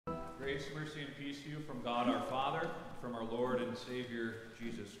Grace, mercy, and peace to you from God our Father, and from our Lord and Savior,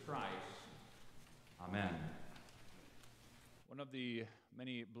 Jesus Christ. Amen. One of the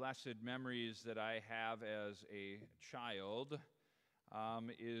many blessed memories that I have as a child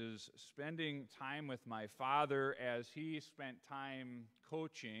is spending time with my father as he spent time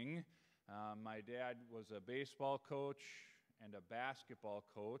coaching. My dad was a baseball coach and a basketball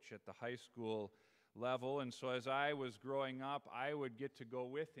coach at the high school level, and so as I was growing up, I would get to go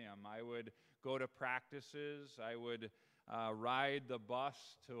with him. I would go to practices. I would ride the bus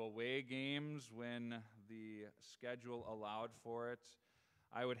to away games when the schedule allowed for it.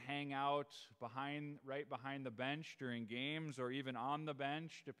 I would hang out right behind the bench during games, or even on the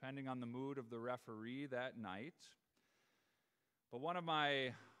bench, depending on the mood of the referee that night. But one of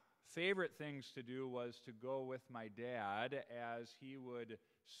my favorite things to do was to go with my dad as he would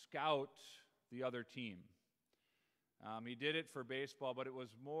scout the other team. He did it for baseball, but it was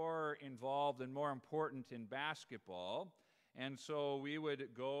more involved and more important in basketball. And so we would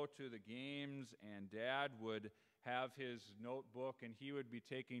go to the games, and Dad would have his notebook, and he would be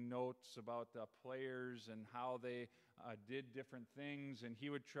taking notes about the players and how they did different things, and he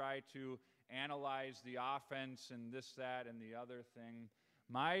would try to analyze the offense and this, that, and the other thing.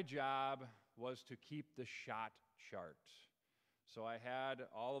 My job was to keep the shot chart. So I had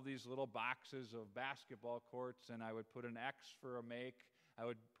all of these little boxes of basketball courts, and I would put an X for a make, I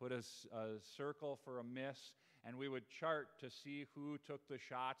would put a circle for a miss, and we would chart to see who took the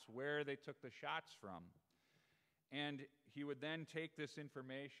shots, where they took the shots from. And he would then take this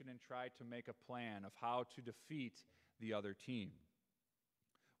information and try to make a plan of how to defeat the other team.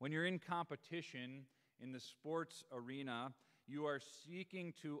 When you're in competition in the sports arena, you are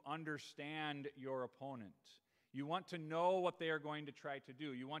seeking to understand your opponent. You want to know what they are going to try to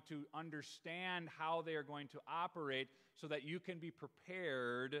do. You want to understand how they are going to operate so that you can be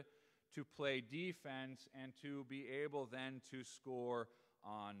prepared to play defense and to be able then to score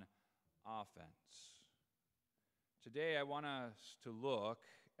on offense. Today I want us to look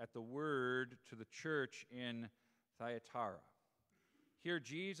at the word to the church in Thyatira. Here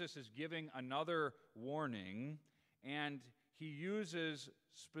Jesus is giving another warning, and he uses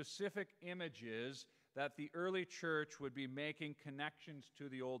specific images that the early church would be making connections to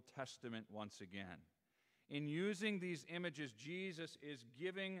the Old Testament once again. In using these images, Jesus is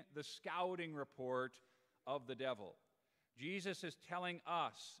giving the scouting report of the devil. Jesus is telling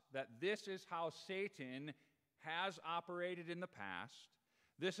us that this is how Satan has operated in the past.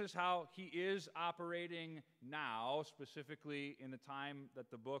 This is how he is operating now, specifically in the time that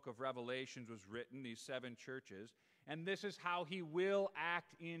the book of Revelations was written, these 7 churches. And this is how he will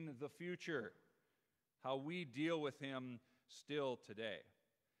act in the future, how we deal with him still today.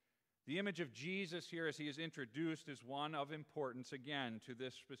 The image of Jesus here as he is introduced is one of importance, again, to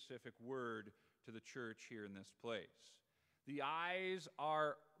this specific word to the church here in this place. The eyes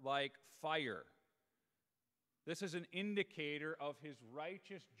are like fire. This is an indicator of his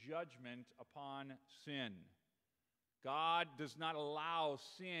righteous judgment upon sin. God does not allow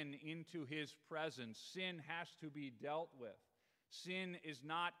sin into his presence. Sin has to be dealt with. Sin is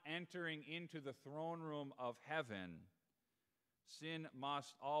not entering into the throne room of heaven. Sin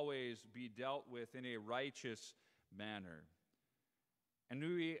must always be dealt with in a righteous manner. And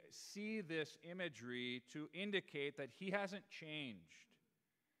we see this imagery to indicate that he hasn't changed.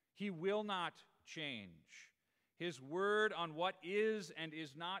 He will not change. His word on what is and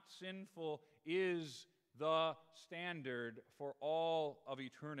is not sinful is the standard for all of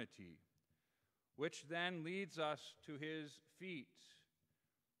eternity, which then leads us to his feet,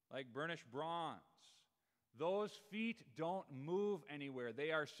 like burnished bronze. Those feet don't move anywhere.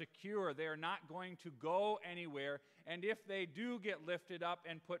 They are secure. They are not going to go anywhere. And if they do get lifted up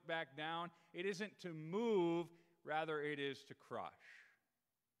and put back down, it isn't to move, rather it is to crush.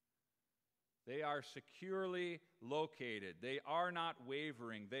 They are securely located. They are not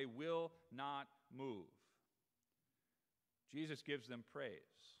wavering. They will not move. Jesus gives them praise.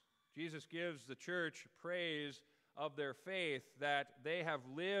 Jesus gives the church praise of their faith, that they have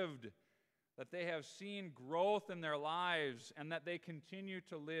lived, that they have seen growth in their lives, and that they continue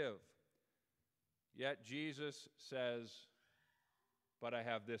to live. Yet Jesus says, "But I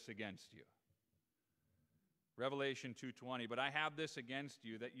have this against you." Revelation 2:20, "But I have this against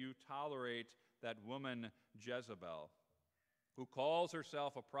you, that you tolerate that woman Jezebel, who calls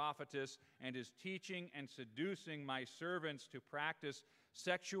herself a prophetess and is teaching and seducing my servants to practice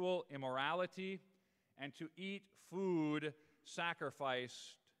sexual immorality and to eat food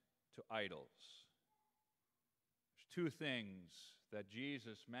sacrificed to idols." There's 2 things that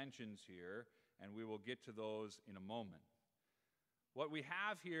Jesus mentions here, and we will get to those in a moment. What we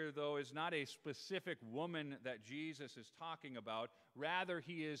have here, though, is not a specific woman that Jesus is talking about. Rather,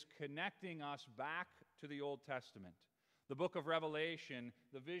 he is connecting us back to the Old Testament. The book of Revelation,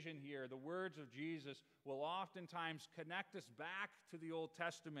 the vision here, the words of Jesus will oftentimes connect us back to the Old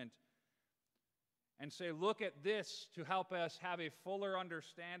Testament and say, look at this to help us have a fuller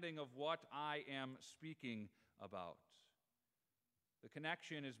understanding of what I am speaking about. The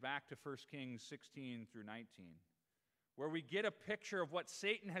connection is back to 1 Kings 16 through 19, where we get a picture of what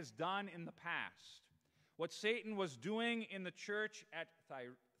Satan has done in the past, what Satan was doing in the church at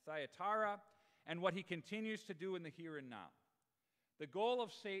Thyatira, and what he continues to do in the here and now. The goal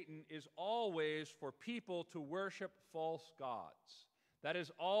of Satan is always for people to worship false gods. That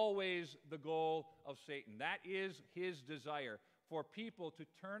is always the goal of Satan. That is his desire, for people to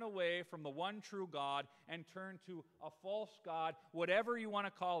turn away from the one true God and turn to a false god, whatever you want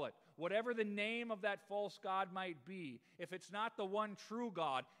to call it, whatever the name of that false god might be. If it's not the one true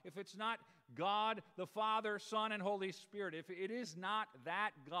God, if it's not God, the Father, Son, and Holy Spirit, if it is not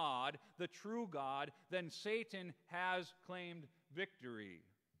that God, the true God, then Satan has claimed victory.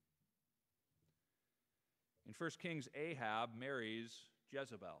 In 1 Kings, Ahab marries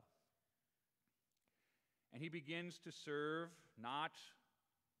Jezebel. And he begins to serve not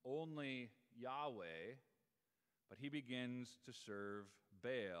only Yahweh, but he begins to serve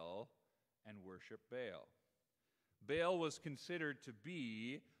Baal and worship Baal. Baal was considered to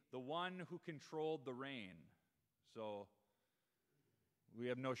be the one who controlled the rain. So we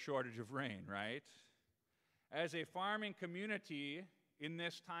have no shortage of rain, right? As a farming community in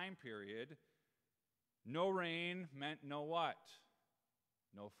this time period, no rain meant no what?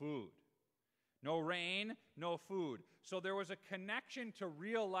 No food. No rain, no food. So there was a connection to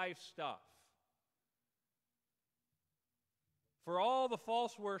real life stuff. For all the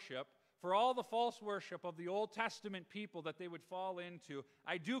false worship of the Old Testament people that they would fall into,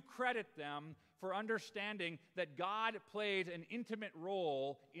 I do credit them for understanding that God played an intimate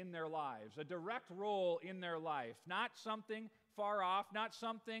role in their lives, a direct role in their life, not something far off, not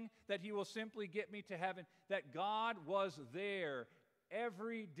something that he will simply get me to heaven, that God was there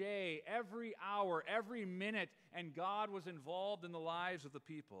every day, every hour, every minute, and God was involved in the lives of the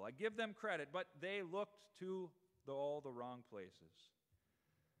people. I give them credit, but they looked to all the wrong places.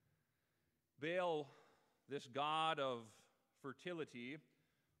 Baal, this god of fertility,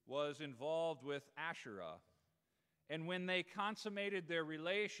 was involved with Asherah. And when they consummated their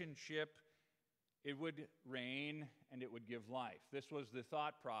relationship, it would rain and it would give life. This was the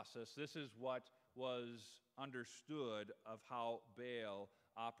thought process. This is what was understood of how Baal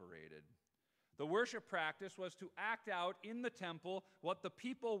operated. The worship practice was to act out in the temple what the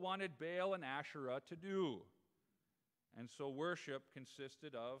people wanted Baal and Asherah to do. And so worship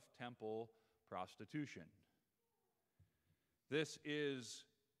consisted of temple prostitution. This is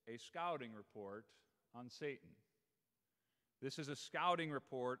a scouting report on Satan. This is a scouting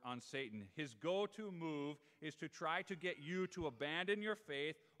report on Satan. His go-to move is to try to get you to abandon your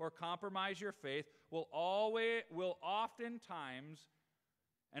faith or compromise your faith. Will oftentimes,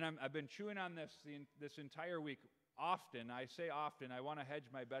 and I've been chewing on this entire week. Often, I say often, I want to hedge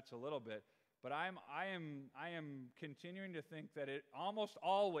my bets a little bit, but I am continuing to think that it almost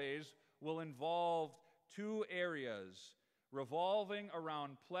always will involve two areas revolving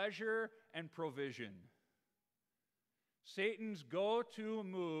around pleasure and provision. Satan's go-to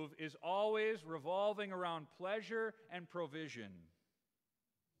move is always revolving around pleasure and provision.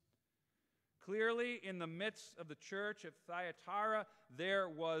 Clearly, in the midst of the church of Thyatira, there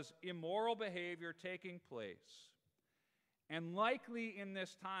was immoral behavior taking place. And likely in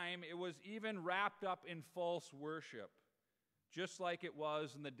this time, it was even wrapped up in false worship, just like it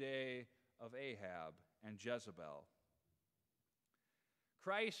was in the day of Ahab and Jezebel.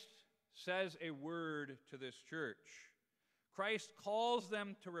 Christ says a word to this church. Christ calls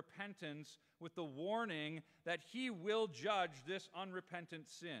them to repentance with the warning that he will judge this unrepentant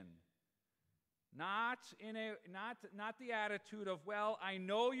sin. Not the attitude of, well, I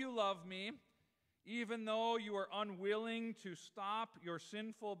know you love me, even though you are unwilling to stop your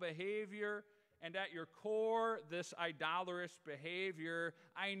sinful behavior, and at your core, this idolatrous behavior,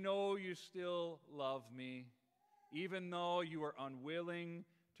 I know you still love me, even though you are unwilling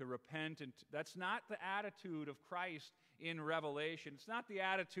to repent. And that's not the attitude of Christ in Revelation. It's not the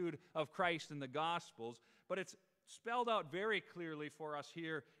attitude of Christ in the Gospels, but it's spelled out very clearly for us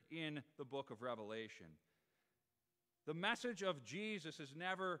here in the book of Revelation. The message of Jesus is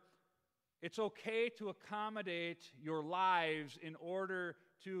never, it's okay to accommodate your lives in order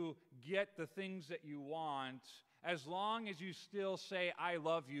to get the things that you want, as long as you still say, I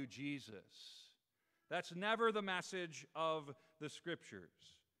love you, Jesus. That's never the message of the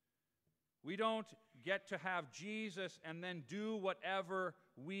Scriptures. We don't get to have Jesus and then do whatever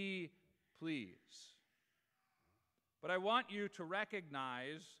we please. But I want you to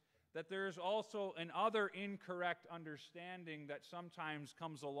recognize that there's also another incorrect understanding that sometimes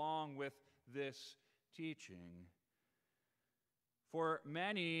comes along with this teaching. For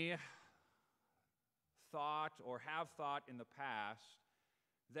many thought or have thought in the past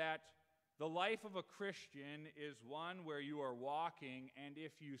that the life of a Christian is one where you are walking, and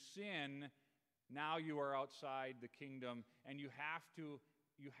if you sin, now you are outside the kingdom, and you have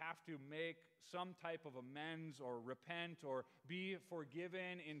to make some type of amends or repent or be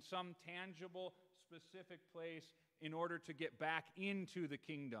forgiven in some tangible, specific place in order to get back into the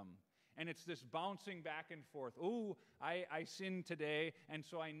kingdom. And it's this bouncing back and forth. Oh, I sinned today, and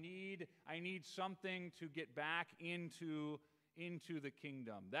so I need something to get back into the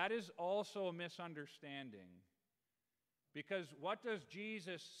kingdom. That is also a misunderstanding. Because what does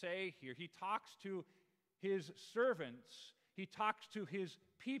Jesus say here? He talks to his servants. He talks to his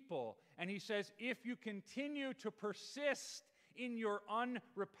people. And he says, if you continue to persist in your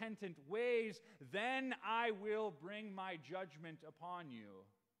unrepentant ways, then I will bring my judgment upon you.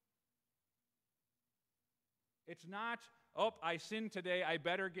 It's not, oh, I sinned today, I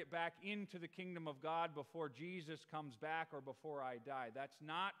better get back into the kingdom of God before Jesus comes back or before I die. That's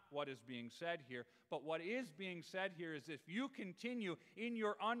not what is being said here. But what is being said here is if you continue in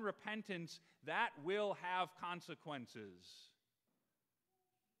your unrepentance, that will have consequences.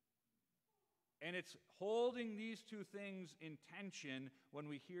 And it's holding these two things in tension when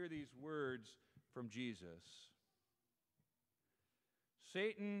we hear these words from Jesus.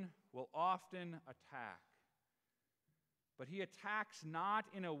 Satan will often attack. But he attacks not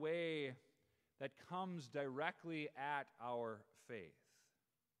in a way that comes directly at our faith.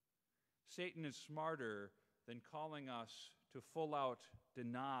 Satan is smarter than calling us to full out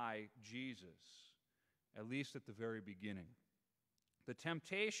deny Jesus, at least at the very beginning. The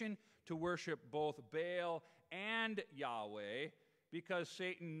temptation to worship both Baal and Yahweh, because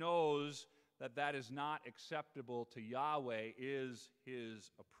Satan knows that that is not acceptable to Yahweh, is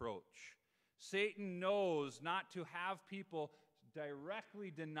his approach. Satan knows not to have people directly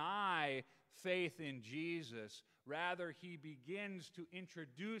deny faith in Jesus. Rather, he begins to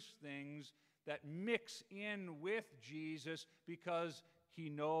introduce things that mix in with Jesus because he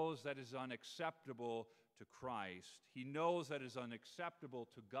knows that is unacceptable to Christ. He knows that is unacceptable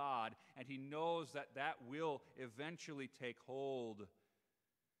to God, and he knows that that will eventually take hold,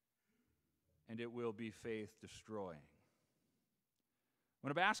 and it will be faith-destroying. When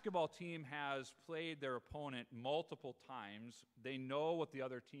a basketball team has played their opponent multiple times, they know what the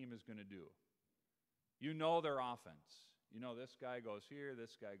other team is going to do. You know their offense. You know this guy goes here,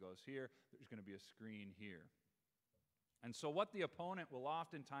 this guy goes here, there's going to be a screen here. And so what the opponent will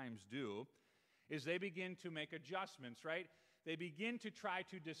oftentimes do is they begin to make adjustments, right? They begin to try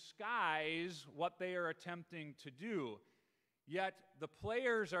to disguise what they are attempting to do. Yet the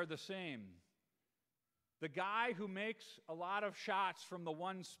players are the same. The guy who makes a lot of shots from the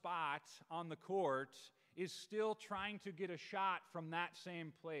one spot on the court is still trying to get a shot from that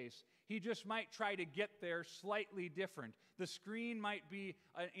same place. He just might try to get there slightly different. The screen might be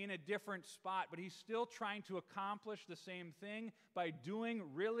in a different spot, but he's still trying to accomplish the same thing by doing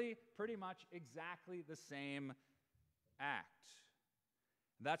really pretty much exactly the same act.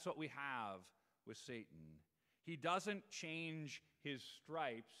 That's what we have with Satan. He doesn't change his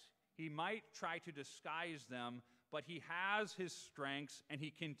stripes. He might try to disguise them, but he has his strengths, and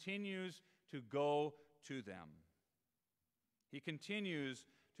he continues to go to them. He continues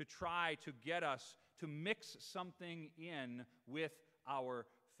to try to get us to mix something in with our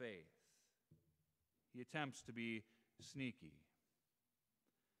faith. He attempts to be sneaky.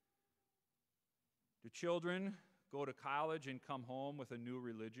 Do children go to college and come home with a new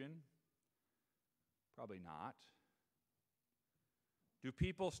religion? Probably not. Do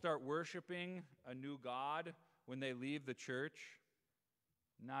people start worshiping a new God when they leave the church?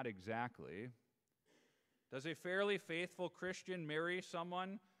 Not exactly. Does a fairly faithful Christian marry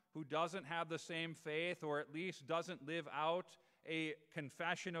someone who doesn't have the same faith, or at least doesn't live out a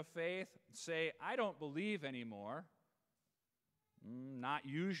confession of faith, say, I don't believe anymore? Not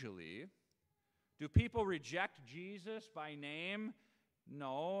usually. Do people reject Jesus by name?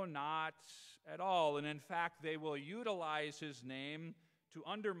 No, not at all. And in fact, they will utilize his name to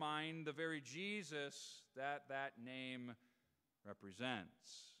undermine the very Jesus that that name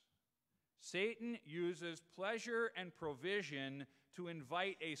represents. Satan uses pleasure and provision to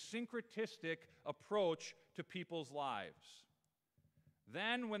invite a syncretistic approach to people's lives.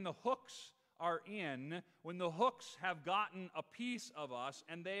 Then, when the hooks are in, when the hooks have gotten a piece of us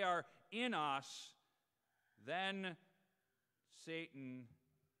and they are in us, then Satan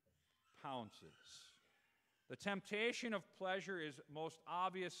pounces. The temptation of pleasure is most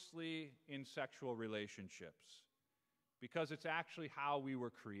obviously in sexual relationships, because it's actually how we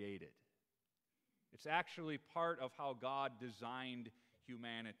were created. It's actually part of how God designed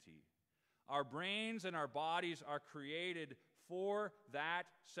humanity. Our brains and our bodies are created for that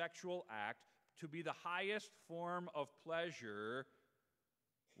sexual act to be the highest form of pleasure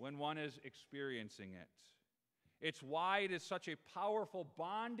when one is experiencing it. It's why it is such a powerful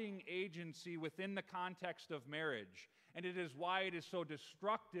bonding agency within the context of marriage. And it is why it is so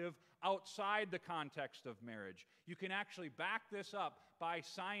destructive outside the context of marriage. You can actually back this up by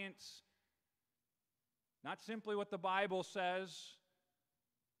science, not simply what the Bible says,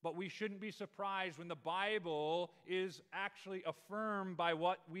 but we shouldn't be surprised when the Bible is actually affirmed by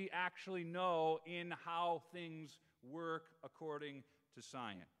what we actually know in how things work according to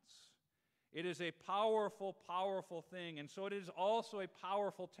science. It is a powerful, powerful thing, and so it is also a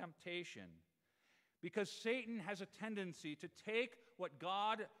powerful temptation, because Satan has a tendency to take what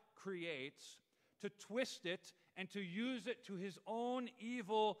God creates, to twist it, and to use it to his own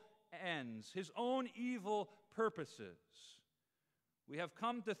evil ends, his own evil purposes. We have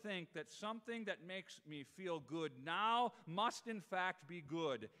come to think that something that makes me feel good now must in fact be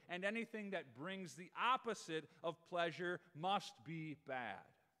good, and anything that brings the opposite of pleasure must be bad.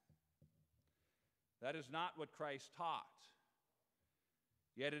 That is not what Christ taught,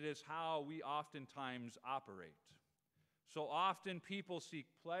 yet it is how we oftentimes operate. So often people seek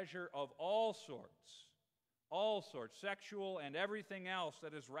pleasure of all sorts, sexual and everything else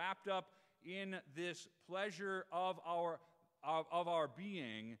that is wrapped up in this pleasure of our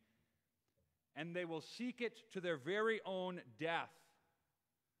being, and they will seek it to their very own death,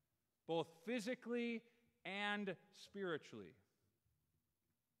 both physically and spiritually.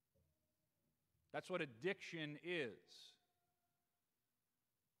 That's what addiction is.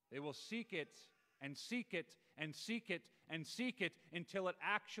 They will seek it and seek it and seek it and seek it until it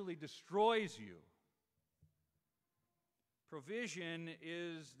actually destroys you. Provision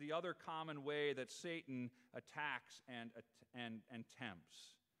is the other common way that Satan attacks and tempts.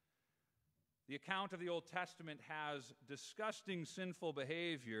 The account of the Old Testament has disgusting sinful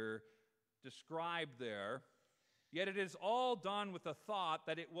behavior described there, yet it is all done with the thought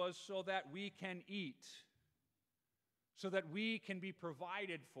that it was so that we can eat, so that we can be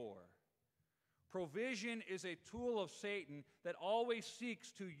provided for. Provision is a tool of Satan that always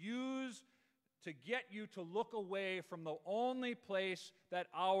seeks to get you to look away from the only place that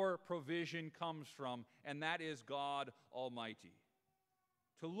our provision comes from, and that is God Almighty.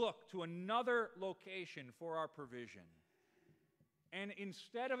 To look to another location for our provision. And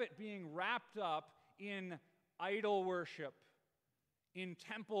instead of it being wrapped up in idol worship, in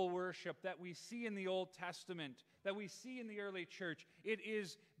temple worship that we see in the Old Testament, that we see in the early church, it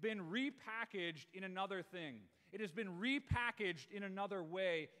has been repackaged in another thing. It has been repackaged in another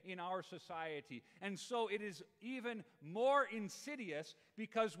way in our society. And so it is even more insidious,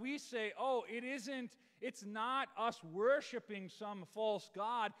 because we say, oh, it's not us worshiping some false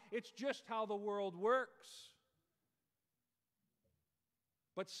god, it's just how the world works.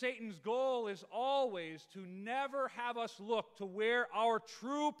 But Satan's goal is always to never have us look to where our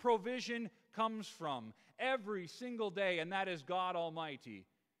true provision comes from every single day, and that is God Almighty.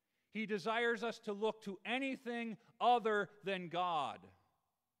 He desires us to look to anything other than God.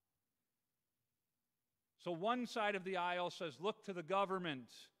 So one side of the aisle says, look to the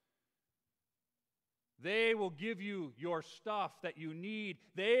government. They will give you your stuff that you need.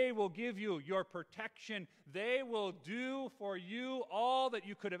 They will give you your protection. They will do for you all that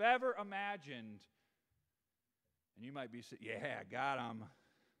you could have ever imagined. And you might be saying, yeah, got 'em.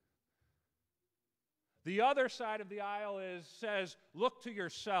 The other side of the aisle says, look to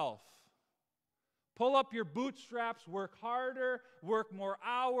yourself. Pull up your bootstraps, work harder, work more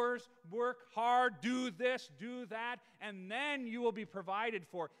hours, work hard, do this, do that, and then you will be provided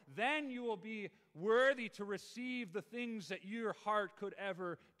for. Then you will be worthy to receive the things that your heart could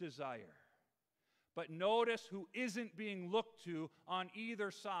ever desire. But notice who isn't being looked to on either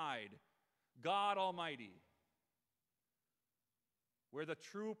side: God Almighty, where the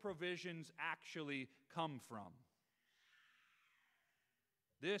true provisions actually come from.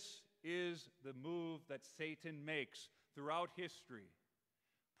 This is the move that Satan makes throughout history.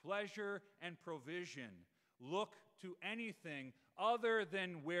 Pleasure and provision. Look to anything other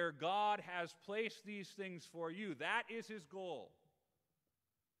than where God has placed these things for you. That is his goal.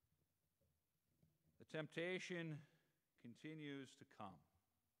 The temptation continues to come.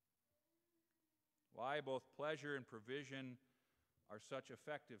 Why both pleasure and provision are such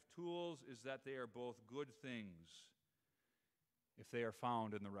effective tools is that they are both good things if they are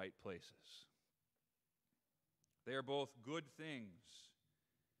found in the right places. They are both good things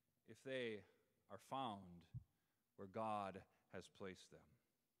if they are found where God has placed them.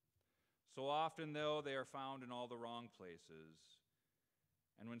 So often, though, they are found in all the wrong places.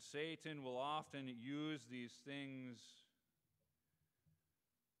 And when Satan will often use these things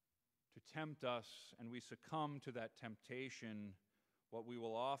to tempt us and we succumb to that temptation, what we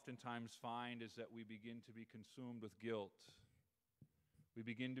will oftentimes find is that we begin to be consumed with guilt. We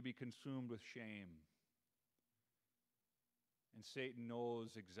begin to be consumed with shame. And Satan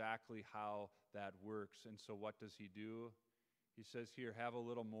knows exactly how that works. And so what does he do? He says, here, have a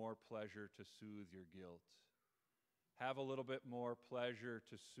little more pleasure to soothe your guilt. Have a little bit more pleasure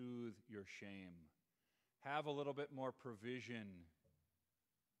to soothe your shame. Have a little bit more provision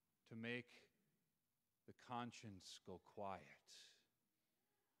to make the conscience go quiet.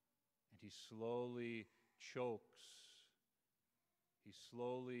 And he slowly chokes. He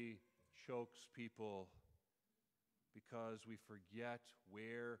slowly chokes people because we forget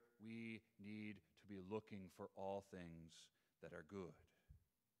where we need to be looking for all things that are good,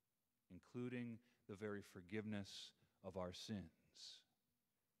 including the very forgiveness of our sins.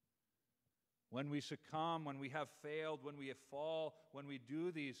 When we succumb, when we have failed, when we fall, when we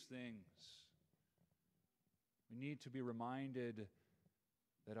do these things, we need to be reminded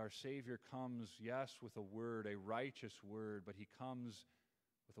that our Savior comes, yes, with a word, a righteous word, but he comes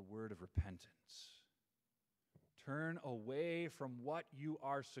with a word of repentance. Turn away from what you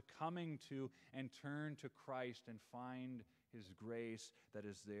are succumbing to and turn to Christ and find his grace that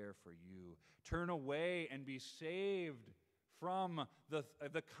is there for you. Turn away and be saved from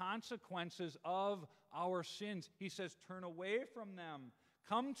the consequences of our sins. He says, turn away from them.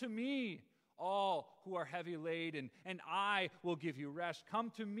 Come to me, all who are heavy laden, and I will give you rest. Come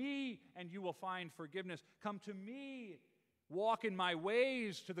to me, and you will find forgiveness. Come to me, walk in my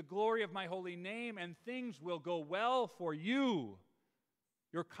ways to the glory of my holy name, and things will go well for you.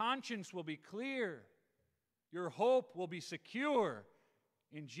 Your conscience will be clear. Your hope will be secure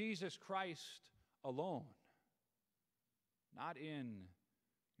in Jesus Christ alone. Not in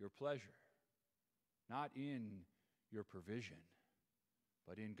your pleasure, not in your provision,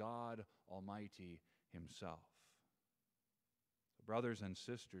 but in God Almighty himself. Brothers and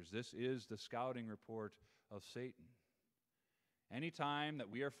sisters, this is the scouting report of Satan. Anytime that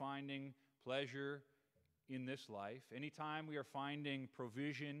we are finding pleasure in this life, anytime we are finding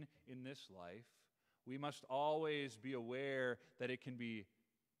provision in this life, we must always be aware that it can be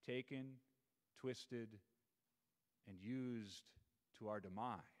taken, twisted, and used to our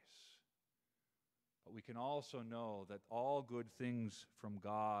demise. But we can also know that all good things from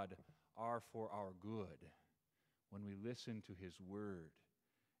God are for our good when we listen to his word.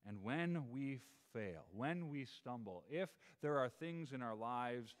 And when we fail, when we stumble, if there are things in our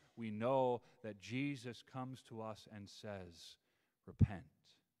lives, we know that Jesus comes to us and says, repent.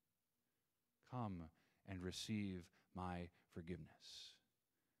 Come and receive my forgiveness.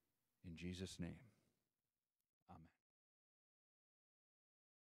 In Jesus' name.